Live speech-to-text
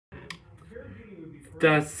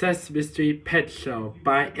The Sesame Street Pet Show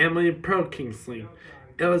by Emily Kingsley,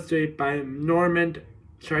 illustrated by Normand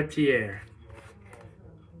Chartier.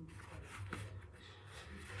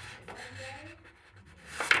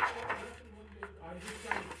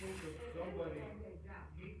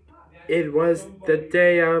 It was the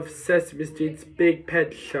day of Sesame Street's big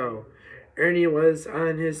pet show. Ernie was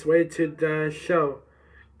on his way to the show,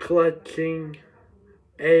 clutching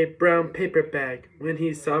a brown paper bag, when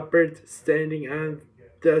he saw Bert standing on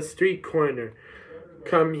the street corner.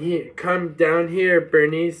 Come down here,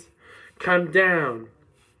 Bernice. Come down,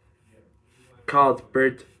 called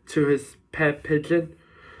Bert to his pet pigeon.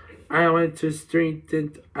 I want to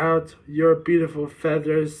straighten out your beautiful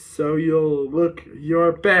feathers so you'll look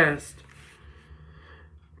your best.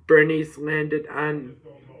 Bernice landed on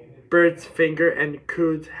Bert's finger and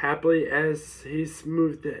cooed happily as he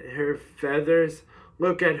smoothed her feathers.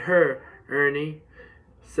 Look at her, Ernie,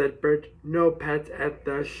 said Bert. No pet at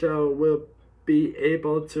the show will be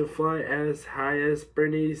able to fly as high as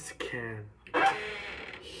Bernice can.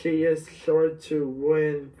 She is sure to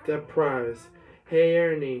win the prize. Hey,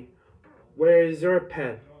 Ernie, where is your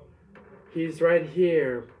pet? He's right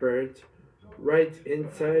here, Bert, right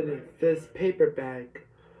inside this paper bag.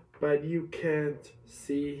 But you can't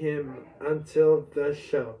see him until the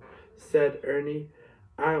show, said Ernie.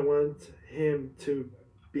 I want him to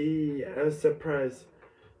be a surprise.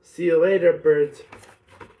 See you later, Bert.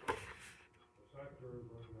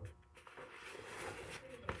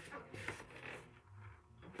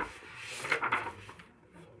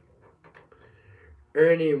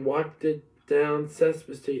 Ernie walked down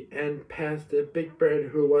Sesame Street and past a big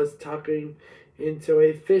bird who was talking into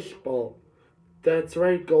a fishbowl. That's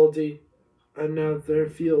right, Goldie. Another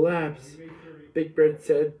few laps, Big Bird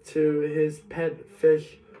said to his pet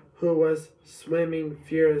fish, who was swimming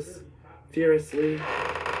furiously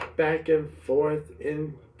back and forth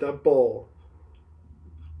in the bowl.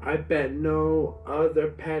 I bet no other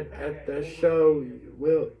pet at the show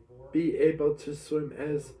will be able to swim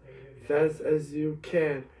as fast as you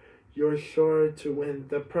can. You're sure to win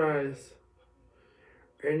the prize.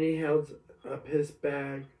 Ernie held up his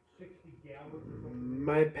bag.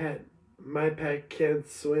 My pet can't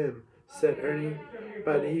swim, said Ernie,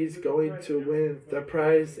 but he's going to win the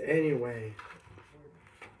prize anyway.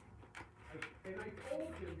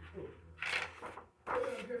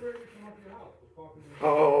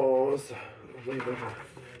 Oh, wait.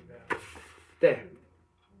 There.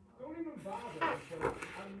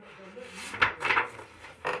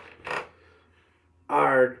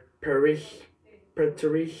 Our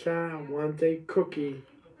Patricia want a cookie.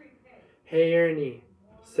 Hey, Ernie,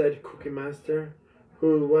 said Cookie Monster,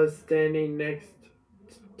 who was standing next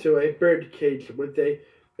to a bird cage with a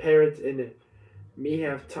parrot in it. Me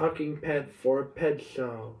have talking pet for pet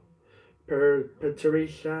show.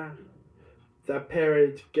 Patricia, the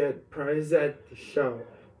parrot get prize at the show.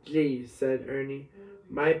 Gee, said Ernie,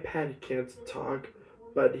 my pet can't talk,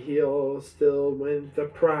 but he'll still win the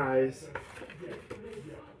prize.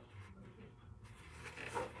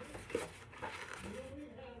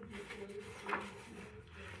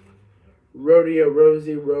 Rodeo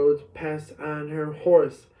Rosie rode past on her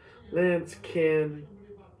horse. Lance can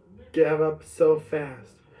gallop so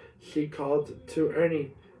fast, she called to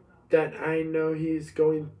Ernie, that I know he's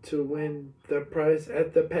going to win the prize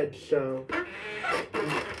at the pet show.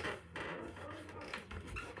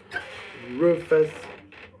 Rufus,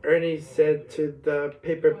 Ernie said to the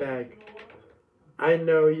paper bag, I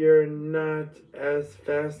know you're not as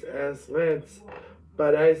fast as Lance,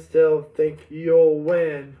 but I still think you'll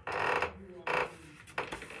win.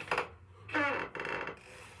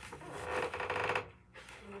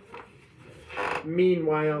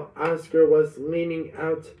 Meanwhile, Oscar was leaning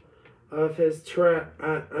out of his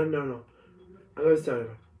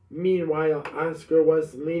Meanwhile, Oscar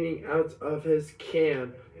was leaning out of his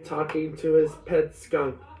can, talking to his pet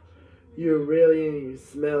skunk. You really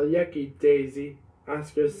smell yucky, Daisy,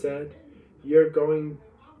 Oscar said. You're going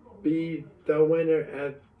to be the winner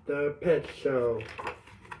at the pet show.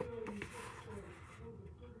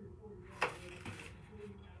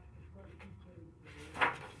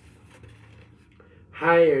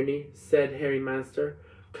 Hi, Ernie, said Harry Monster.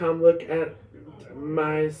 Come look at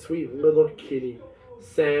my sweet little kitty.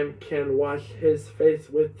 Sam can wash his face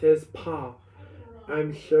with his paw.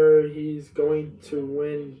 I'm sure he's going to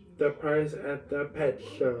win the prize at the pet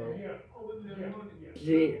show.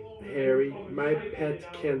 Gee, Harry, my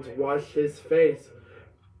pet can't wash his face,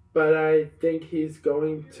 but I think he's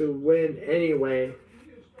going to win anyway.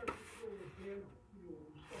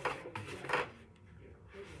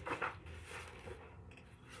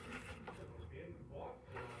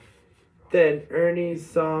 Then Ernie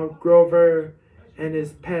saw Grover and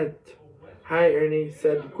his pet. "Hi, Ernie,"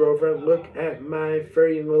 said Grover. "Look at my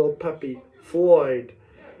furry little puppy, Floyd.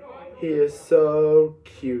 He is so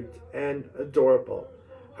cute and adorable.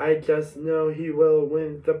 I just know he will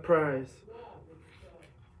win the prize."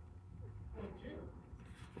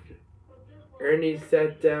 Ernie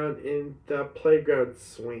sat down in the playground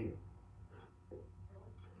swing.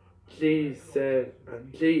 Gee,"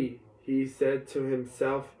 he said to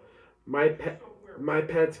himself, my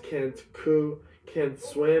pet can't coo, can't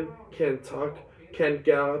swim, can't talk, can't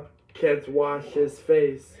gallop, can't wash his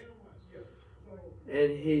face.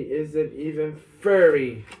 And he isn't even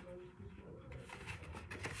furry."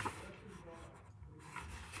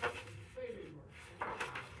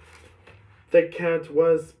 The cat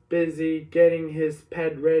was busy getting his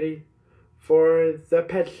pet ready for the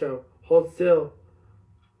pet show. "Hold still,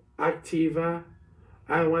 Activa.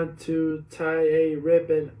 I want to tie a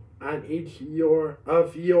ribbon on each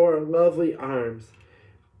of your lovely arms.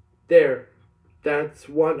 There, that's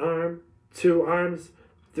one arm, 2 arms,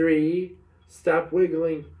 3. Stop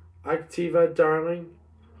wiggling, Activa, darling.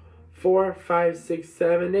 4, 5, 6,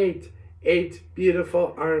 7, 8. 8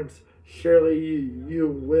 beautiful arms. Surely you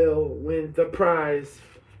will win the prize."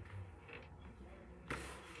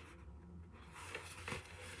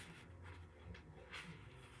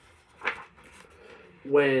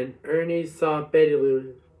 When Ernie saw Betty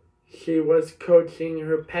Lou, she was coaching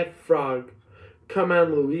her pet frog. "Come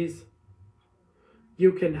on, Louise.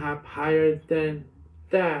 You can hop higher than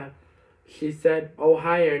that," she said. "Oh,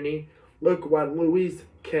 hi, Ernie. Look what Louise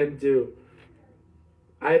can do.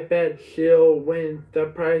 I bet she'll win the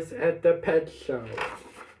prize at the pet show."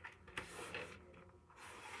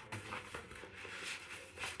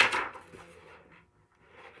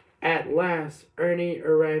 At last, Ernie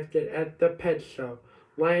arrived at the pet show.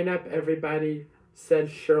 "Line up, everybody,"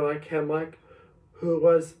 said Sherlock Hemlock, who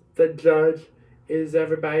was the judge. "Is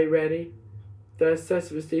everybody ready? The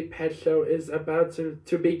Sesame Pet Show is about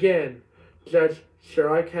to begin." Judge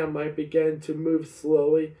Sherlock Hemlock began to move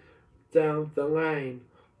slowly down the line,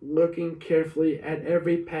 looking carefully at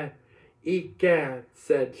every pet. "Egad,"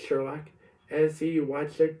 said Sherlock, as he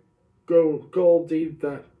watched Goldie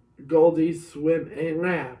swim a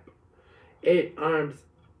lap. 8 arms,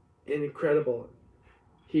 incredible,"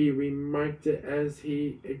 he remarked as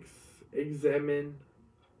he examined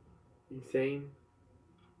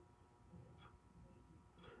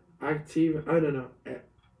active. Oh no.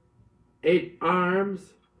 8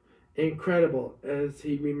 arms, incredible, as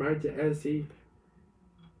he remarked as he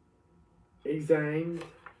examined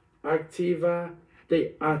Activa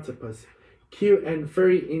the octopus. "Cute and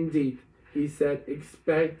furry indeed," he said,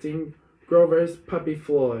 expecting Grover's puppy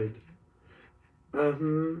Floyd. I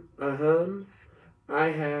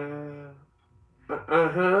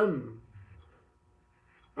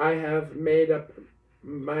have made up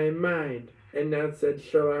my mind," announced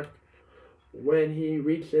Sherlock when he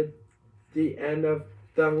reached the end of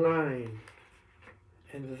the line.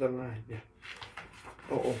 Yeah.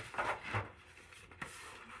 Oh.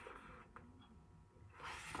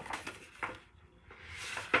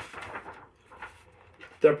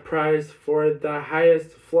 "The prize for the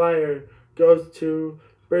highest flyer goes to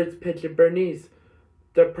Bird's Pigeon Bernice.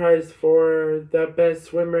 The prize for the best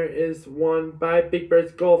swimmer is won by Big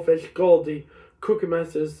Bird's goldfish Goldie. Cookie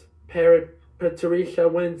Monster's parrot Patricia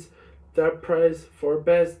wins the prize for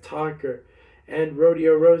best talker, and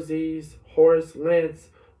Rodeo Rosie's horse Lance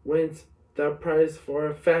wins the prize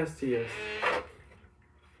for fastest.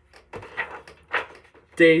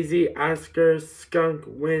 Daisy Oscar's skunk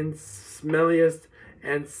wins smelliest,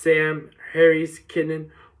 and Sam Harry's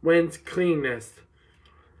kitten wins cleanest.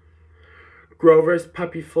 Grover's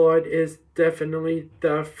puppy Floyd is definitely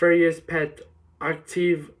the furriest pet.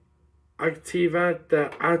 Activa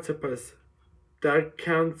the octopus, the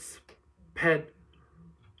Count's pet,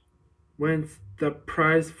 wins the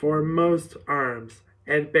prize for most arms,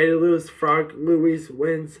 and Betty Lou's frog Louise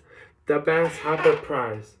wins the best hopper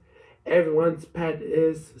prize. Everyone's pet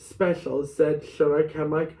is special," said Sherlock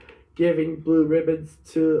Hemlock, giving blue ribbons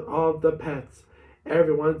to all the pets.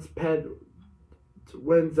 Everyone's pet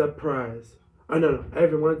wins a prize. Oh, no.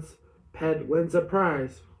 Everyone's pet wins a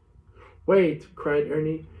prize. "Wait," cried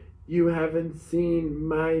Ernie. "You haven't seen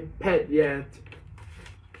my pet yet."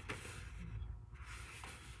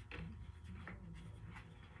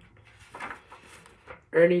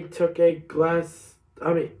 Ernie took a glass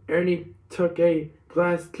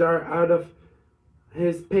jar out of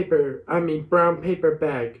his brown paper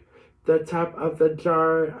bag. The top of the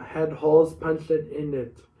jar had holes punched in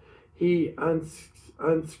it. He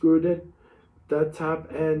unscrewed the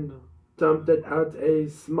dumped out a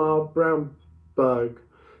small brown bug.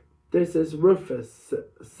 "This is Rufus,"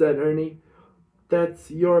 said Ernie.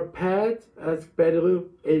 "That's your pet?" asked Betty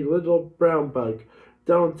Lou. "A little brown bug."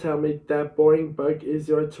 "Don't tell me that boring bug is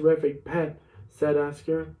your terrific pet," said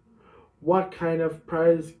Oscar. "What kind of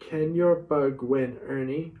prize can your bug win,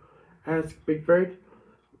 Ernie?" asked Big Bird.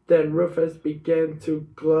 Then Rufus began to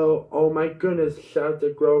glow. "Oh my goodness,"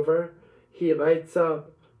 shouted Grover. "He lights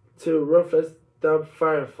up." "To Rufus the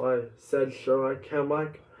Firefly," said Sherlock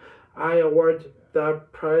Hemlock, "I award the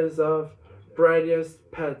prize of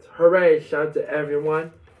brightest pet." "Hooray!" shouted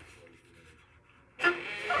everyone.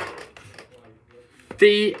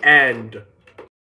 The end.